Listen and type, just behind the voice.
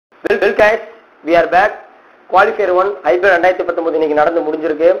Well guys, we are back. Qualifier1 IPL 2019 இன்னைக்கு நடந்து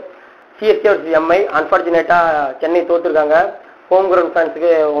முடிஞ்சிருக்கு. CSK vs MI அன்பார்ச்சுனேட்டா Chennai தோத்துருக்காங்க. Home ground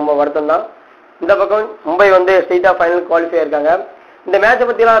ஃபேன்ஸ்க்கு ரொம்ப வருத்தம் தான். இந்த பக்கம் மும்பை வந்து ஸ்ட்ரெயிட்டா ஃபைனல் குவாலிஃபை ஆயிருக்காங்க. இந்த மேட்சை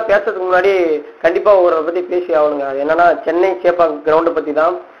பத்திலாம் பேசுறதுக்கு முன்னாடி கண்டிப்பா ஒரு பத்தி பேசி ஆகணுங்க. என்னன்னா சென்னை சேப்பாக் கிரவுண்டை பத்தி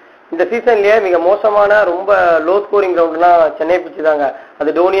தான். இந்த சீசன்லயே மிக மோசமான ரொம்ப லோ ஸ்கோரிங் கிரவுண்ட்னா சென்னை பிச்சு தாங்க.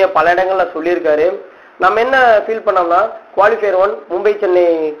 அது டோனியை பல இடங்கள்ல சொல்லியிருக்காரு. நம்ம என்ன ஃபீல் பண்ணோம்னா குவாலிஃபயர்1 மும்பை சென்னை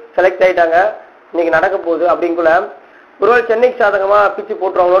செலக்ட் ஆயிட்டாங்க, இன்னைக்கு நடக்க போகுது அப்படிங்குள்ள ஒருவேளை சென்னைக்கு சாதகமா பிச்சு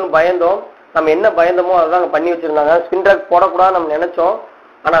போட்டுருவாங்களோன்னு பயந்தோம். நம்ம என்ன பயந்தோமோ அதுதான் பண்ணி வச்சிருந்தாங்க. ஸ்பின் ட்ராக் போடக்கூடாது நம்ம நினைச்சோம்,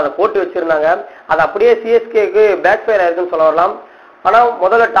 ஆனா அதை போட்டு வச்சிருந்தாங்க. அது அப்படியே சிஎஸ்கேக்கு பேக்ஃபயர் ஆயிருக்குன்னு சொல்ல வரலாம். ஆனா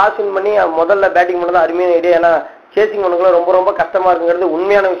முதல்ல டாஸ் வின் பண்ணி முதல்ல பேட்டிங் பண்ணது அருமையான ஐடியா. ஏன்னா சேசிங் பண்ணுக்குள்ள ரொம்ப ரொம்ப கஷ்டமா இருக்குங்கிறது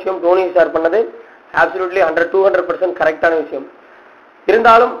உண்மையான விஷயம். தோனி சார் பண்ணது அப்சல்யூட்லி 100-200% கரெக்டான விஷயம்.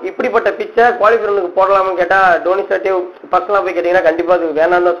 இருந்தாலும் இப்படிப்பட்ட பிச்சை குவாலிஃபயருக்கு போடலாம்னு கேட்டா டோனி சார்ட்டே பர்சனலா போய் கேட்டீங்கன்னா கண்டிப்பா அது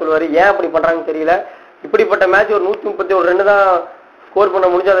வேணாம் தான் சொல்லுவாரு. ஏன் அப்படி பண்றாங்கன்னு தெரியல. இப்படிப்பட்ட மேட்ச் ஒரு 131 ரன் தான் ஸ்கோர் பண்ண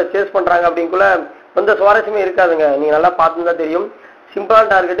முடிஞ்சு அதை சேஸ் பண்றாங்க அப்படிங்குள்ள எந்த சுவாரஸ்யமே இருக்காதுங்க. நீங்க நல்லா பார்த்துதான் தெரியும்.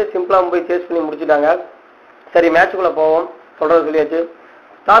 சிம்பிளான டார்கெட்டு சிம்பிளா போய் சேஸ் பண்ணி முடிச்சுட்டாங்க. சரி மேட்சுக்குள்ள போவோம். சொல்றது சொல்லியாச்சு.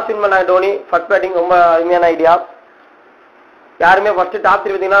 டாஸ் வின் பண்ணாங்க டோனி. ஃபர்ஸ்ட் பேட்டிங் ரொம்ப அருமையான ஐடியா. யாருமே ஃபர்ஸ்ட் டாப்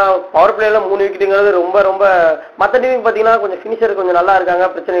 3 பார்த்தீங்கன்னா பவர் பிளேல 3 விக்கெட்டுங்கிறது ரொம்ப ரொம்ப மற்ற டீமுக்கு பார்த்தீங்கன்னா கொஞ்சம் ஃபினிஷர் கொஞ்சம் நல்லா இருக்காங்க,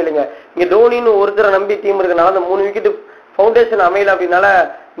 பிரச்சனை இல்லைங்க. இங்கே டோனின்னு ஒருத்தரை நம்பி டீம் இருக்கனால அந்த 3 விக்கெட்டு ஃபவுண்டேஷன் அமையல அப்படின்னால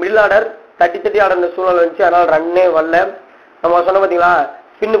மிடில் ஆர்டர் தட்டி ஆடுற சூழ்நிலை இருந்துச்சு. அதனால ரன்னே வரல. நம்ம சொன்ன பார்த்தீங்களா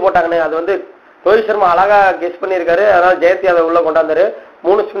ஸ்பின்னு போட்டாங்கன்னு, அது வந்து ரோஹித் சர்மா அழகா கெஸ் பண்ணியிருக்காரு. அதனால ஜெயந்தி அதை உள்ள கொண்டாந்தாரு.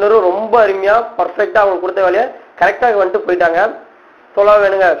 3 ஸ்பின்னரும் ரொம்ப அருமையா பர்ஃபெக்டா அவங்க கொடுத்த வேலையை கரெக்டாக வந்துட்டு போயிட்டாங்க. சொல்ல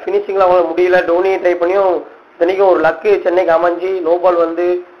வேணுங்க, ஃபினிஷிங்ல அவங்க முடியல. டோனி ட்ரை பண்ணியும் இத்தனைக்கும் ஒரு லக்கு சென்னைக்கு அமைஞ்சு நோ பால் வந்து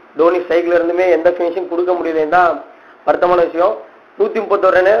டோனி ஸ்ட்ரைக்ல இருந்துமே எந்த ஃபினிஷிங் கொடுக்க முடியலன்னு தான் வருத்தமான விஷயம். 131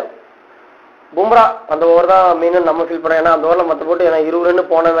 ரன்னு பும்ரா அந்த ஓவர் தான் மெயின் நம்ம ஃபீல் பண்ணோம். ஏன்னா அந்த ஓவரில் மற்ற போட்டு ஏன்னா 20 ரன்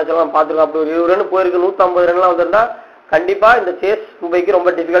போன மேட்ச் எல்லாம் பார்த்துருக்கோம். அப்படி ஒரு 20 ரன் போயிருக்கு. 150 ரன்லாம் வந்திருந்தா கண்டிப்பா இந்த சேஸ் மும்பைக்கு ரொம்ப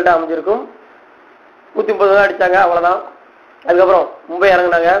டிஃபிகல்ட்டா அமைஞ்சிருக்கும். 130 தான் அடிச்சாங்க, அவ்வளவுதான். அதுக்கப்புறம் மும்பை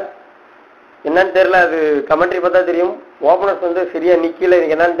இறங்கினாங்க. என்னன்னு தெரியல, அது கமெண்ட்ரி பார்த்தா தெரியும். ஓபனர்ஸ் வந்து சரியா நிக்கல.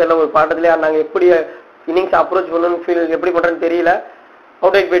 எனக்கு என்னன்னு தெரியல, ஒரு பாட்டத்திலே ஆனாங்க. எப்படி இன்னிங்ஸ் அப்ரோச் பண்ணணும்னு ஃபீல் எப்படி பண்றேன்னு தெரியல.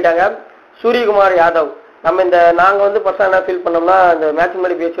 அவுட் ஆகி போயிட்டாங்க. சூரியகுமார் யாதவ் நம்ம நாங்கள் வந்து பர்சனல் என்ன ஃபீல் பண்ணோம்னா இந்த மேட்ச்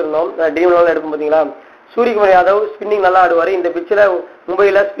முன்னாடி பேசியிருந்தோம், ட்ரீம் லெவலில் எடுக்கும் பார்த்தீங்களா. சூரியகுமார் யாதவ் ஸ்பின்னிங் நல்லா ஆடுவார். இந்த பிச்சில்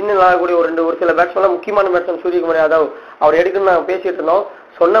மும்பையில் ஸ்பின்னிங் நல்லா ஆடக்கூடிய ஒரு சில பேட்ஸ்மேன் முக்கியமான பேட்ஸ்மேன் சூரியகுமார் யாதவ் அவர் எடுக்குன்னு நாங்கள் பேசிட்டு இருந்தோம்.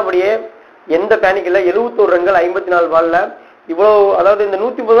 சொன்னபடியே எந்த பேனிக் இல்லை. 71 ரன்கள் 54 பால்ல இவ்வளோ. அதாவது இந்த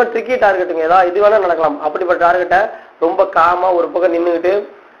 130 தான் ட்ரிக்கி டார்கெட்டுங்க. ஏதாவது இது வேணா நடக்கலாம். அப்படிப்பட்ட டார்கெட்டை ரொம்ப காமா ஒரு பக்கம் நின்றுக்கிட்டு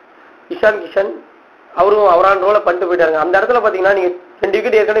இஷான் கிஷன் அவரும் அவரான ரோலை பண்ணிட்டு போயிட்டாருங்க. அந்த இடத்துல பார்த்தீங்கன்னா நீங்கள் 2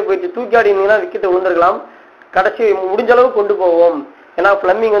 விக்கெட் ஏற்கனவே போயிட்டு தூக்கி ஆடினீங்கன்னா விக்கெட் விழுந்திருக்கலாம். கடைசி முடிஞ்ச அளவு கொண்டு போவோம். ஏன்னா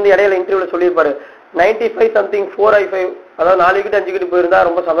ஃபிளமிங் வந்து இடையில இன்டர்வியூல சொல்லியிருப்பாரு 95 சம்திங் 4-5, அதாவது 4 விக்கெட் 5 விக்கெட் போயிருந்தா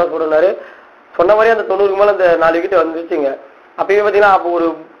ரொம்ப சந்தோஷப்படுனாரு. சொன்ன மாதிரி அந்த 90க்கு மேலே அந்த 4 விக்கெட் வந்துருச்சுங்க. அப்பயே பார்த்தீங்கன்னா அப்போ ஒரு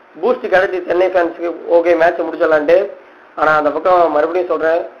பூஸ்ட் கிடைச்சி சென்னை ஃபேன்ஸுக்கு, ஓகே மேட்ச் முடிச்சிடலான்ட்டு. ஆனால் அந்த பக்கம் மறுபடியும்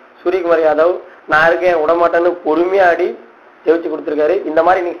சொல்கிறேன், சூரியகுமார் யாதவ் நான் இருக்கேன் விடமாட்டேன்னு பொறுமையாக ஆடி ஜெயிச்சு கொடுத்துருக்காரு. இந்த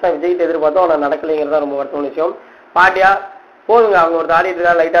மாதிரி இன்னைக்கு தான் விஜய்கிட்ட எதிர்பார்த்தோம், ஆனால் நடக்கலைங்கிறதா ரொம்ப வருத்தமான விஷயம். பாண்டியா போதுங்க, அவங்க ஒரு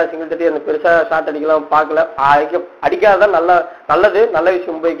ஆடிட்டு லைட்டாக சிங்கிள் தட்டி அந்த பெருசாக ஷாட் அடிக்கலாம் பார்க்கல. அடிக்காதான் நல்லது, நல்ல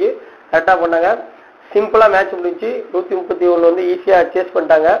விஷயம். மும்பைக்கு கரெக்டாக பண்ணாங்க. சிம்பிளாக மேட்ச் முடிஞ்சு 131 வந்து ஈஸியாக சேஸ்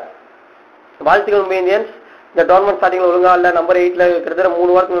பண்ணிட்டாங்க. வாழ்த்துக்கள் மும்பை இந்தியன்ஸ். இந்த டோர்னமெண்ட் ஸ்டார்டிங்கில் ஒழுங்கா இல்லை. நம்பர் 8ல கிட்டத்தட்ட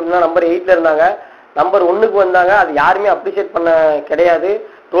 3 வாரத்துக்கு முன்னாடி நம்பர் 8ல இருந்தாங்க. நம்பர் 1க்கு வந்தாங்க. அது யாருமே அப்ரிஷியேட் பண்ண கிடையாது,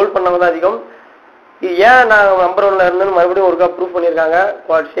 ட்ரோல் பண்ணவங்க தான் அதிகம். ஏன் நான் நம்பர் 1ல இருந்தேன்னு மறுபடியும் ஒருக்கா ப்ரூவ் பண்ணியிருக்காங்க.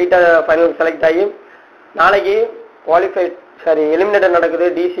 ஸ்ட்ரெயிட்டாக ஃபைனல் செலக்ட் ஆகி நாளைக்கு எலிமினேட்டர் நடக்குது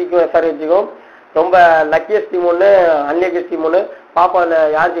டிசிக்கும் எஸ்ஆர்ஹெச்சுக்கும். ரொம்ப லக்கியஸ்ட் டீம் ஒன்று, அன்லக்கியஸ்ட் டீம் ஒன்று. பாப்பாவில்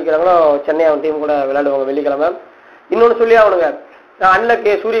யார் ஜெயிக்கிறாங்களோ சென்னை அவன் டீம் கூட விளையாடுவாங்க வெள்ளிக்கிழமை. இன்னொன்று சொல்லி அவனுங்க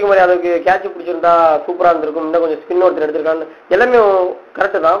அன்லக்கு சூரியகுமார் யாதவுக்கு கேட்ச் பிடிச்சிருந்தா சூப்பராக இருந்திருக்கும். இன்னும் கொஞ்சம் ஸ்பின் ஒருத்தர் எடுத்திருக்கான்னு எல்லாமே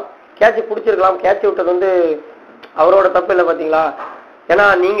கரெக்டு தான். கேட்ச் பிடிச்சிருக்கலாம். கேட்ச் விட்டது வந்து அவரோட தப்பு இல்லை பார்த்தீங்களா. ஏன்னா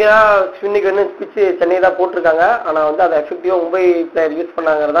நீங்க ஸ்பின்னுக்கு வந்து பிச்சு சென்னை தான் போட்டிருக்காங்க. ஆனால் வந்து அதை எஃபெக்டிவா மும்பை பிளேயர் யூஸ்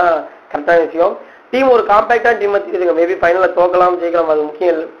பண்ணாங்கிறது தான் கரெக்டான விஷயம். டீம் ஒரு காம்பேக்டான டீம் வச்சுருக்குங்க. மேபி ஃபைனலில் தோக்கலாம் ஜெயிக்கலாம், அது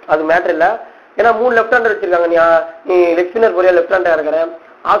முக்கியம், அது மேட்டர் இல்லை. ஏன்னா 3 லெஃப்ட் ஹேண்டர் வச்சிருக்காங்க. நீ லெஃப்ட் ஸ்பின்னர் போறியா, லெஃப்ட் ஹேண்டர் இருக்கிறேன்,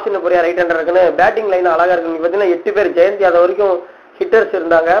 ஆஃப் ஸ்பின்னர் போறியா, ரைட் ஹேண்டர் இருக்குன்னு பேட்டிங் லைன் அழகா இருக்கு. நீ பார்த்தீங்கன்னா 8 பேர் ஜெயந்தி அது வரைக்கும் ஹிட்டர்ஸ்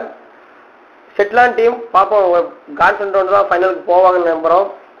இருந்தாங்க. செட்லான் டீம் பார்ப்போம். கான்ஃபிடன்ட் தான் ஃபைனலுக்கு போவாங்கன்னு நம்புறோம்.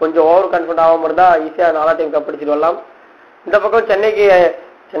 கொஞ்சம் ஓவர் கான்ஃபிடன்ட் ஆகாம இருந்தால் ஈஸியாக 4 டைம் கப் அடிச்சுட்டு வரலாம். இந்த பக்கம்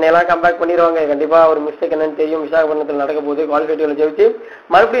சென்னையெல்லாம் கம்பேக் பண்ணிடுவாங்க. கண்டிப்பாக ஒரு மிஸ்டேக் என்னன்னு தெரியும். விசாகப்பட்டினத்தில் நடக்க போகுது. குவாலிஃபைட்டியில் ஜெயிச்சு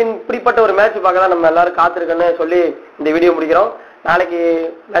மறுபடியும் இப்படிப்பட்ட ஒரு மேட்ச் பார்க்க தான் நம்ம எல்லாரும் காத்திருக்குன்னு சொல்லி இந்த வீடியோ முடிக்கிறோம். நாளைக்கு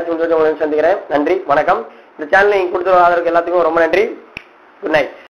மேட்ச் முடிஞ்சு உங்களை சந்திக்கிறேன். நன்றி, வணக்கம். இந்த சேனலை நீங்கள் கொடுத்த ஆதரவுக்கு எல்லாத்துக்கும் ரொம்ப நன்றி. Good night.